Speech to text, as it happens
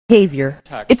behavior.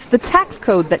 It's the tax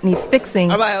code that needs fixing.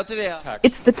 알바요 어떻게 돼요?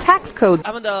 It's the tax code.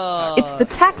 한 번 더. It's the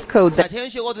tax code 자, that. 재현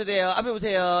씨 어떻게 돼요? 앞에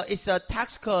보세요. It's a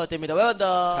tax code 됩니다. 왜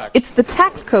더? It's the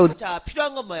tax code. 자,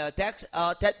 필요한 건 뭐예요? That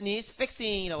needs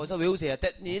fixing이라고 해서 외우세요.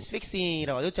 That needs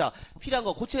fixing이라고 하죠. 그렇죠? 필요한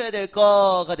거 고쳐야 될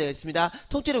거가 되어 있습니다.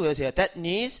 통째로 외우세요. That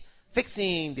needs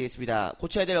fixing 되어 있습니다.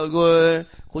 고쳐야 될 얼굴,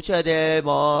 고쳐야 될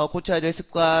고쳐야 될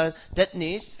습관. That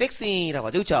needs fixing이라고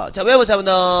하죠. 그렇죠? 자, 외워보세요. 한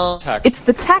번 더. It's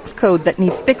the tax code that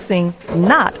needs fixing,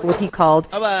 not what he called.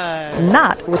 Alright.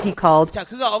 Not what he called. 자,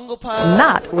 그가 언급한.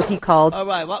 Not what he called.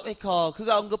 Alright, what we call.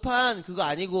 그가 언급한 그거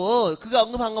아니고 그가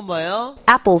언급한 건 뭐예요?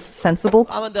 Apple's sensible.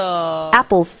 한 번 더.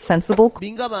 Apple's sensible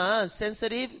민감한,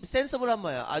 sensible한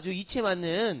뭐예요? 아주 이치에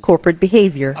맞는. corporate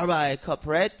behavior. Alright,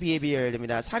 corporate behavior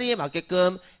됩니다. 사리에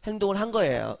맞게끔 행동을 한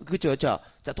거예요. 그렇죠, 그렇죠.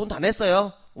 자, 돈 다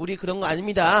냈어요. 우리 그런 거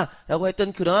아닙니다. 라고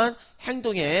했던 그런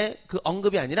행동의 그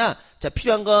언급이 아니라, 자,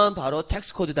 필요한 건 바로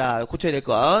텍스 코드다. 고쳐야 될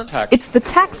건. It's the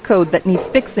tax code that needs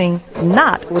fixing,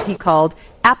 not what he called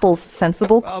Apple's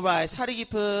sensible. Alright, 사리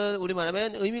깊은, 우리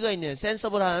말하면 의미가 있는,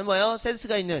 sensible한 뭐요?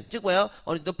 센스가 있는, 즉 뭐요?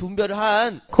 어느 정도 분별을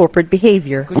한. corporate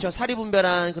behavior. 그렇죠. 사리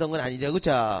분별한 그런 건 아니죠.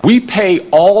 그렇죠. We pay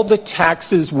all the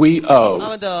taxes we owe.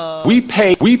 한 번 더. We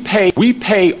pay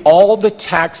all the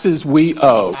taxes we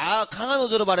owe. 아, 강한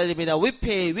어조로 말해야 됩니다. We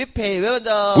pay, 왜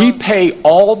더? We pay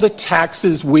all the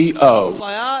taxes we owe.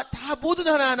 뭐야? 다 모든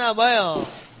하나하나 뭐예요?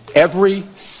 Every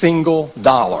single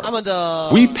dollar. 한 번 더.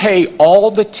 We pay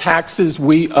all the taxes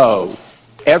we owe.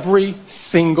 Every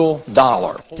single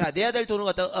dollar. 자, 내야 될 돈을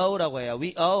갖다 ow라고 해요.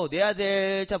 We owe. 내야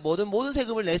될, 자, 모든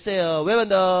세금을 냈어요. 왜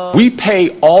더? We pay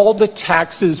all the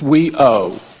taxes we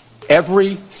owe.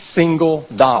 Every single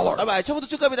dollar. Alright, 처음부터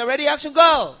쭉 갑니다. Ready, action,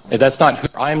 go!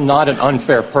 I'm not an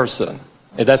unfair person.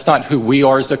 That's not who we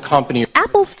are as a company.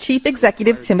 Apple's chief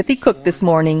executive Timothy Cook this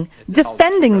morning,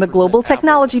 defending the global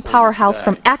technology powerhouse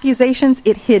from accusations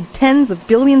it hid tens of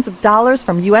billions of dollars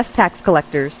from U.S. tax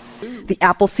collectors. The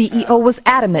Apple CEO was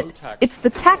adamant. It's the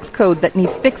tax code that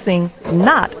needs fixing,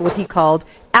 not what he called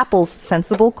Apple's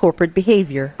sensible corporate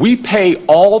behavior. We pay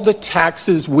all the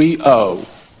taxes we owe.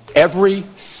 Every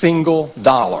single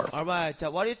dollar. Alright, 자,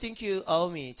 what do you think you owe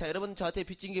me? 자, 여러분 저한테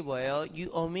빚진 게 뭐예요? You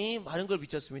owe me 많은 걸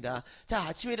빚졌습니다. 자,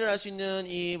 아침에 일어날 수 있는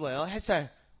이 햇살.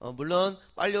 물론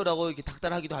빨리 오라고 이렇게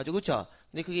닥달하기도 하죠, 그렇죠?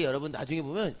 근데 그게 여러분 나중에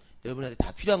보면 여러분한테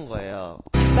다 필요한 거예요.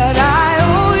 But I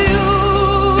owe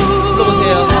you.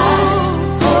 불러보세요.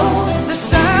 The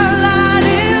sunlight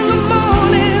in the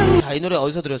morning. 자, 이 노래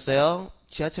어디서 들었어요?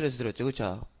 지하철에서 들었죠,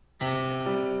 그렇죠?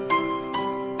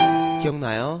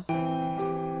 기억나요?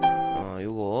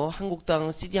 요거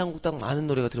한국당 CD 한국당 많은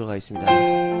노래가 들어가 있습니다.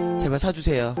 제발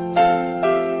사주세요.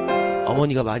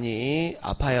 어머니가 많이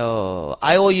아파요.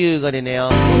 I owe you가 되네요.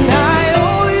 I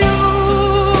owe you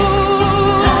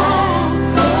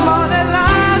more than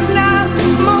life now,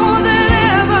 more than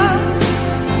ever.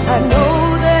 I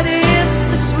know that it's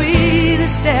the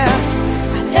sweetest debt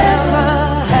I'd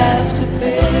ever have to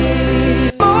pay.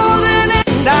 More than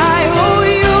and I owe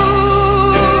you.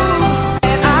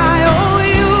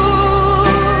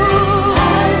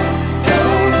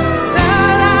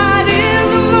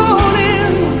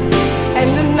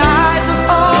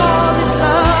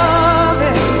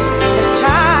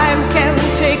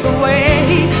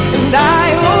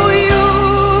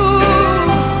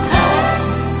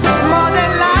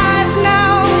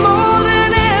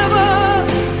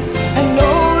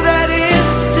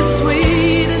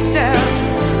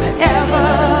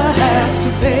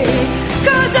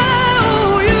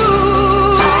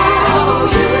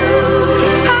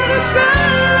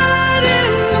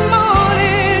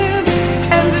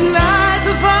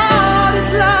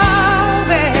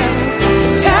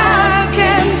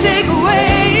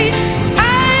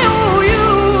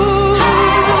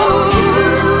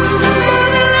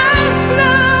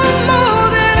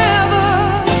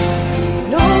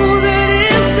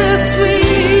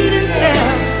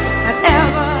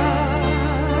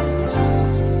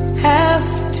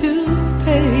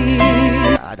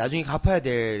 나중에 갚아야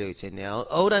될 있네요.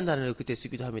 어우란 단어를 그때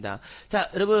쓰기도 합니다. 자,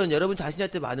 여러분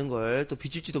자신한테 많은 걸 또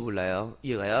빚질지도 몰라요.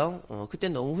 이해가요?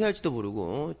 그땐 너무 후회할지도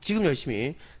모르고 지금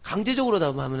열심히 강제적으로도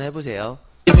한번 해보세요.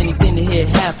 If anything to hear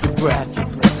half your breath,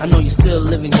 I know you're still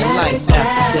living your life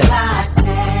after death.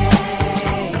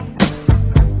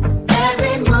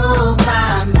 Every move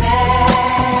I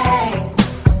make,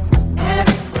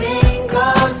 every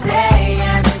single day,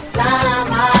 every time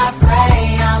I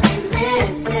pray, I'll be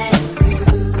missing you.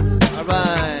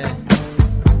 Alright.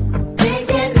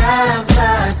 Thinking of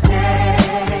the day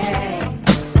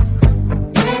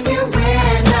when you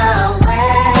went away.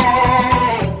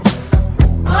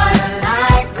 What a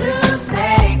life to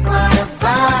take, what a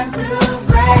bond to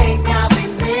break. I'll be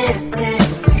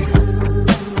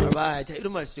Alright, 자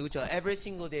이런 말 쓰죠, 그렇죠? Every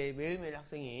single day 매일매일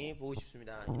학생이 보고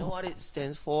싶습니다. You know what it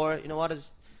stands for? You know what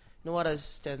it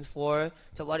stands for?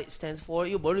 자, what it stands for?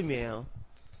 이거 뭘 의미해요?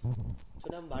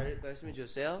 전에 한번 말씀해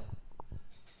주셨어요?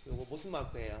 이거 무슨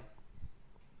마크예요?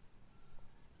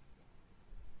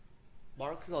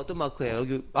 마크가 어떤 마크예요?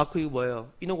 여기 마크 이거 뭐예요?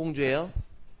 인어공주예요?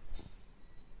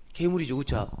 괴물이죠,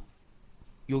 그쵸?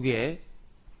 요게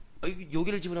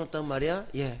요괴를 집어넣었단 말이야?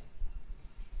 예.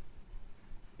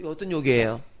 이거 어떤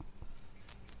요괴예요?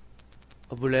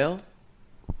 몰라요?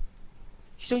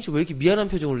 희정씨 왜 이렇게 미안한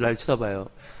표정으로 날 쳐다봐요?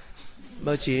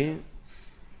 맞지?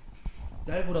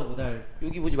 날 보라고, 날.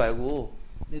 여기 보지 말고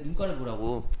내 눈가를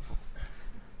보라고.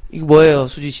 이거 뭐예요,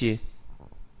 수지씨?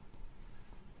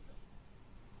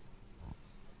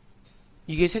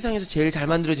 이게 세상에서 제일 잘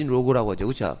만들어진 로고라고 하죠,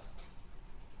 그쵸?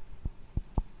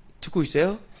 듣고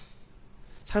있어요?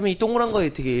 사람이 이 동그란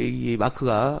거에 되게 이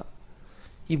마크가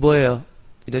이 뭐예요?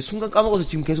 내가 순간 까먹어서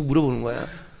지금 계속 물어보는 거야.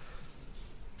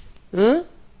 응?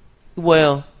 이거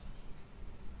뭐예요?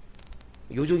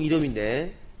 요종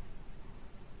이름인데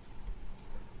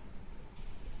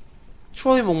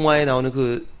트로이 목마에 나오는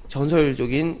그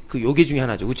전설적인 그 요괴 중에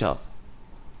하나죠, 그쵸?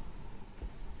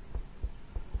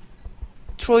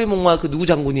 트로이 목마 그 누구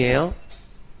장군이에요?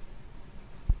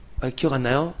 기억 안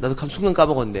나요? 나도 순간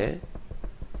까먹었는데.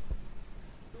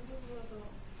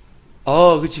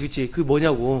 그치. 그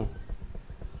뭐냐고.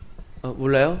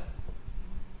 몰라요?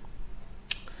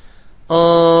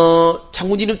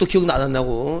 장군 이름도 기억 안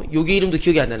나고, 요괴 이름도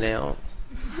기억이 안 나네요.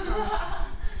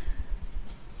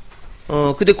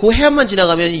 근데 그 해안만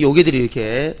지나가면 이 요괴들이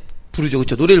이렇게 부르죠,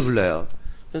 그쵸? 노래를 불러요.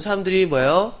 사람들이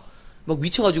뭐예요? 막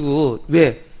미쳐가지고,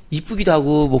 왜? 이쁘기도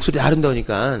하고, 목소리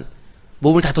아름다우니까,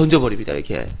 몸을 다 던져버립니다,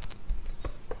 이렇게.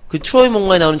 그 트로이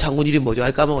목마에 나오는 장군 이름 뭐죠?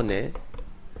 까먹었네.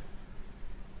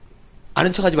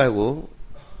 아는 척 하지 말고.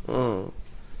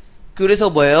 그래서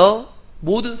뭐예요?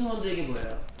 모든 성원들에게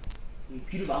뭐예요?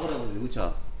 귀를 막으라고 해요,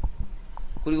 그쵸?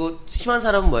 그리고 심한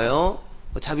사람은 뭐예요?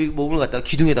 자기 몸을 갖다가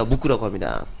기둥에다 묶으라고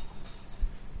합니다.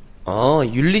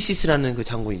 율리시스라는 그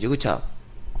장군이죠, 그쵸?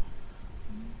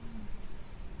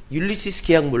 율리시스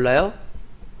계약 몰라요?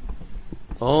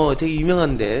 되게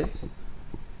유명한데.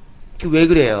 그 왜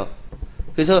그래요?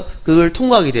 그래서 그걸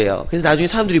통과하게 돼요. 그래서 나중에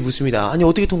사람들이 묻습니다. 아니,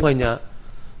 어떻게 통과했냐?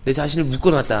 내 자신을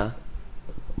묶어놨다.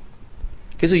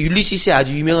 그래서 율리시스의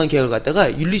아주 유명한 계약을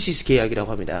갖다가 율리시스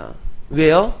계약이라고 합니다.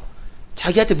 왜요?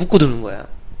 자기한테 묶어두는 거야.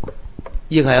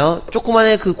 이해가요?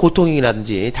 조그만의 그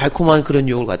고통이라든지 달콤한 그런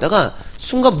유혹을 갖다가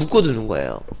순간 묶어두는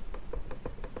거예요.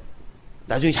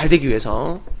 나중에 잘 되기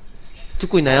위해서.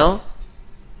 듣고 있나요?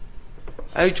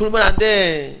 아이, 졸면 안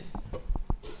돼.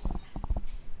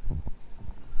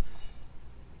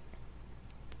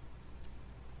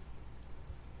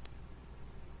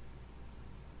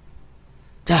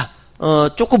 자,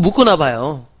 조금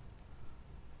묶어놔봐요.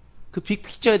 그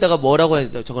빅픽처에다가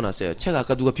뭐라고 적어놨어요? 책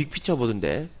아까 누가 빅픽처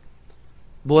보던데.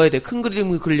 뭐 해야 돼? 큰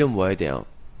그림을 그리려면 뭐 해야 돼요?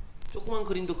 조그만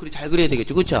그림도 잘 그려야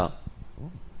되겠죠, 그쵸?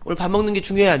 오늘 밥 먹는 게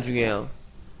중요해요, 안 중요해요?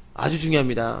 아주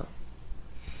중요합니다.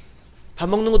 밥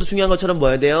먹는 것도 중요한 것처럼 뭐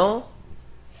해야 돼요?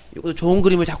 이것도 좋은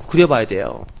그림을 자꾸 그려봐야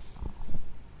돼요.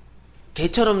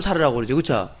 개처럼 살으라고 그러죠,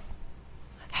 그쵸?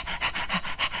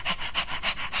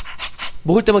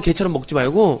 먹을 때만 개처럼 먹지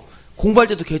말고 공부할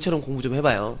때도 개처럼 공부 좀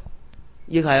해봐요.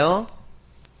 이해 가요?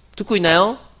 듣고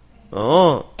있나요?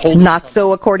 Not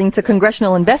so according to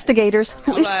congressional investigators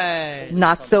who Alright.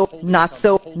 not so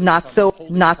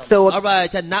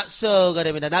Alright. 자, not so가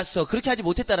됩니다. not so. 그렇게 하지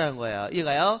못했다라는 거예요.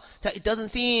 이해가요? 자, it doesn't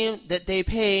seem that they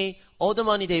pay all the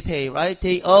money they pay, right?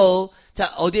 They owe. 자,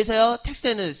 어디에서요? 텍스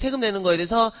내는, 세금 내는 거에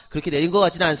대해서 그렇게 내린 것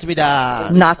같지는 않습니다.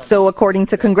 not so according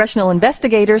to congressional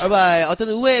investigators Alright. 어떤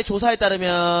의회 조사에 따르면,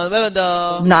 한 번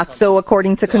더. not so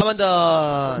according to 한 번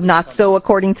더. not so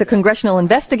according to congressional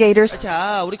investigators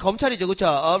자, 우리 검찰이죠, 그쵸?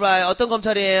 Alright. 어떤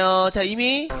검찰이에요? 자,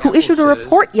 이미. who issued a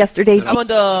report yesterday 한 번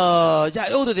더. 자,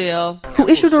 이것도 돼요.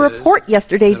 who issued a report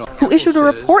yesterday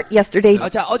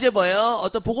자, 어제 뭐예요?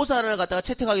 어떤 보고서 하나를 갖다가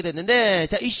채택하게 됐는데,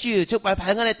 자, 이슈, 즉,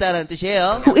 발간했다는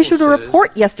뜻이에요. who issued a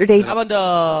report yesterday 한 번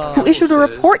더. who issued a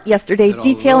report yesterday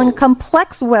detailing a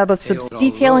complex web of Alright. 자,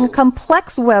 detailing, 한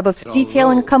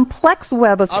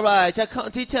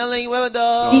번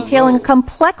더. detailing a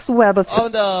complex web of 한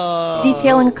번 더.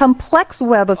 detailing a complex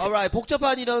web of Alright.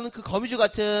 복잡한 이런 그 거미줄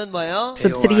같은 뭐예요?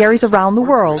 subsidiaries around the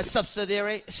world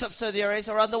subsidiaries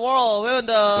around the world. 한 번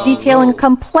더. detailing a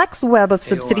complex web of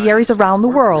subsidiaries around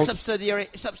the world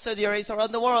subsidiaries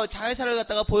around the world. 자회사를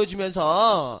갖다가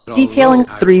보여주면서 detailing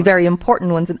three very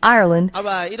important ones in Ireland.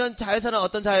 Alright, 이런 자회사는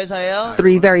어떤 자회사예요?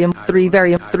 Three very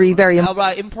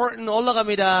important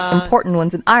올라갑니다. important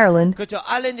ones in Ireland. 그렇죠.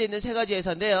 아일랜드에 있는 세 가지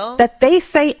회사인데요. That they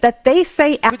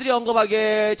say 그들이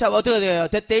언급하기에 자 어떻게 돼요?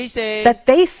 That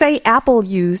they say Apple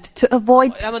used to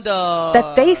avoid 한번 더.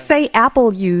 that they say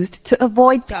Apple used to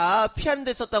avoid 자 피하는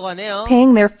데 썼다고 하네요.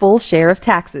 paying their full share of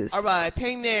taxes. Alright,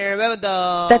 paying their 한번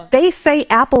더. That they say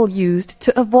Apple used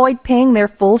to avoid paying their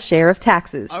full share of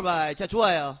taxes. Alright, 자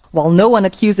좋아요. While no one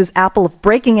accuses Apple of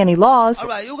breaking any laws,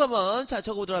 Alright, 이거 한번 자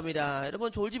적어보도록 합니다.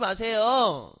 여러분 졸지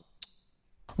마세요.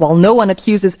 while no one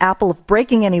accuses Apple of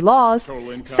breaking any laws,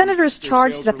 senators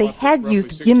charged that they had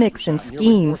used gimmicks and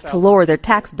schemes to lower their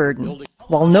tax burden.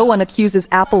 While no one accuses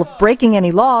Apple of breaking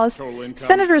any laws,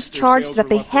 senators charged that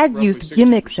they had used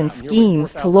gimmicks and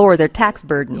schemes to lower their tax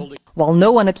burden. While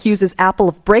no one accuses Apple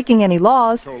of breaking any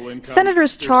laws,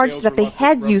 senators charged that they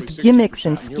had used gimmicks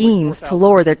and schemes to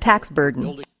lower their tax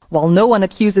burden. While no one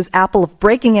accuses Apple of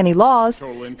breaking any laws,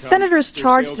 senators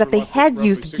charged that they had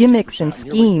used gimmicks and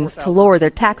schemes to lower their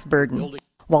tax burden.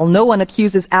 While no one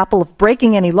accuses Apple of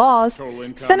breaking any laws,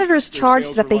 senators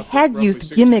charged that they had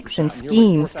used gimmicks and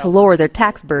schemes to lower their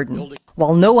tax burden.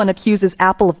 While no one accuses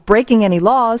Apple of breaking any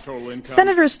laws,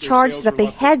 senators charged that they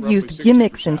had used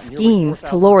gimmicks and schemes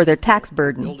to lower their tax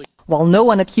burden. While no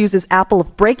one accuses Apple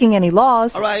of breaking any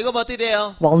laws, Alright, 이거 뭐 어떻게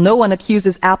돼요? while no one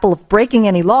accuses Apple of breaking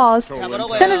any laws, 자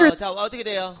뭐라고 senators 해요? 자 어떻게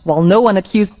돼요? while no one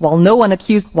accuses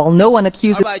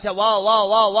Alright, 자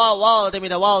wow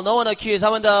됩니다. While no one accused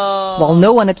한번 더. while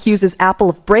no one accuses Apple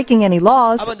of breaking any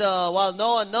laws, 한번 더. While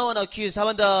no one accused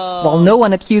한번 더. while no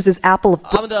one accuses Apple of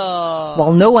한번 더.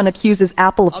 while no one accuses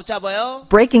Apple of 자 뭐요?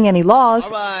 breaking any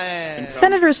laws, Alright.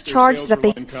 senators charged that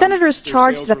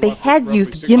they had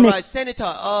used gimmicks. Alright,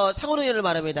 세니터 상원의원을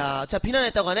말합니다. 자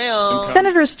비난했다고 하네요.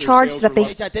 Senators charged that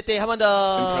they 자 대대 한번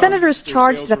더. senators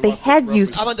charged that they had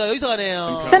used 한번 더 여기서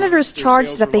가네요. senators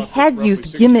charged that they had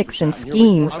used gimmicks and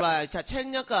schemes Alright, 자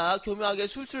책략과 교묘하게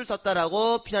술술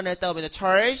썼다라고 비난했다고 합니다.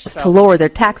 Charge. to lower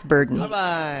their tax burden.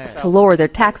 Alright. To lower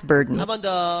their tax burden. 한번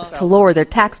더. To lower their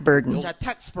tax burden. 자,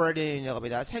 tax burden이라고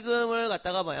합니다. 세금을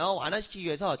갖다가 뭐요? 완화시키기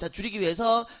위해서, 자, 줄이기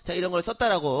위해서, 자, 이런 걸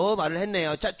썼다라고 말을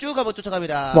했네요. 자, 쭉 한번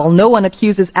쫓아갑니다. While no one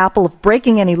accuses Apple of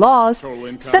breaking any laws,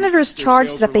 senators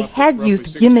charged that they had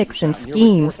used gimmicks and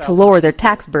schemes to lower their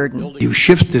tax burden. You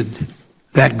shifted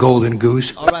that golden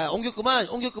goose. Alright,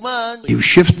 옮겼구만. You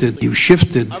shifted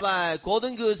Alright,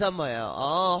 golden goose 한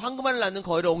뭐예요? 황금알을 낳는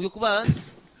거위를 옮겼구만.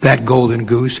 that golden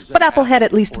goose. But Apple had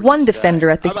at least one defender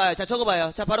at the Alright, 자,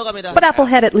 적어봐요. 자, 바로 갑니다. But Apple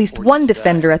had at least one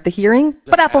defender at the hearing.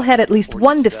 But Apple had at least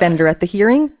one defender at the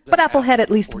hearing. But Apple had at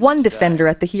least one defender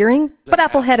at the hearing. But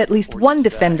Apple had at least one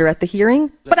defender at the hearing.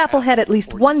 But Apple had at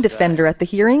least one defender at the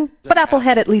hearing. But Apple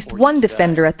had at least one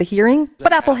defender at the hearing.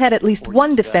 But Apple had at least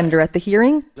one defender at the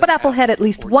hearing. But Apple had at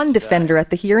least one defender at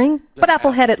the hearing. But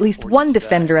Apple had at least one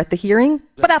defender at the hearing.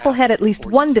 But Apple had at least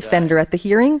one defender at the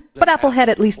hearing. But Apple had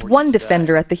at least one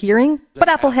defender at the hearing. But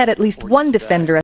Apple had at least one defender at